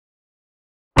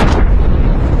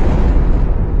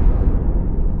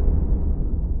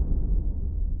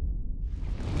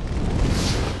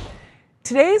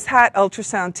Today's hot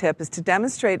ultrasound tip is to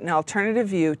demonstrate an alternative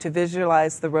view to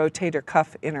visualize the rotator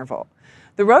cuff interval.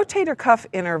 The rotator cuff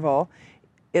interval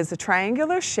is a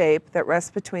triangular shape that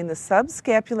rests between the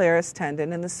subscapularis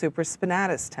tendon and the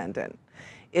supraspinatus tendon.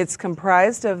 It's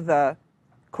comprised of the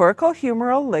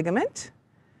coracohumeral ligament,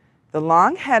 the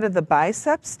long head of the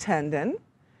biceps tendon,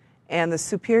 and the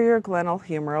superior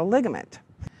glenohumeral ligament.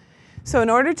 So in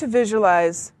order to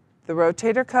visualize the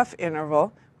rotator cuff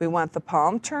interval, we want the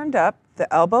palm turned up,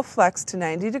 the elbow flexed to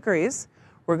 90 degrees.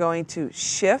 We're going to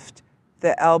shift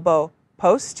the elbow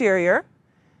posterior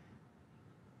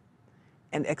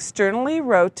and externally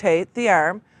rotate the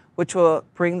arm, which will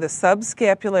bring the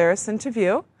subscapularis into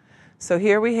view. So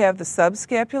here we have the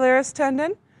subscapularis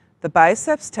tendon, the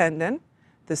biceps tendon,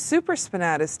 the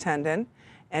supraspinatus tendon,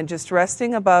 and just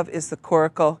resting above is the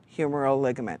coracohumeral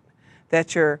ligament.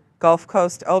 That's your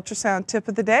Gulfcoast Ultrasound tip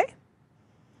of the day.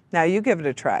 Now you give it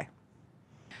a try.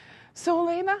 So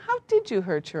Elena, how did you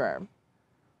hurt your arm?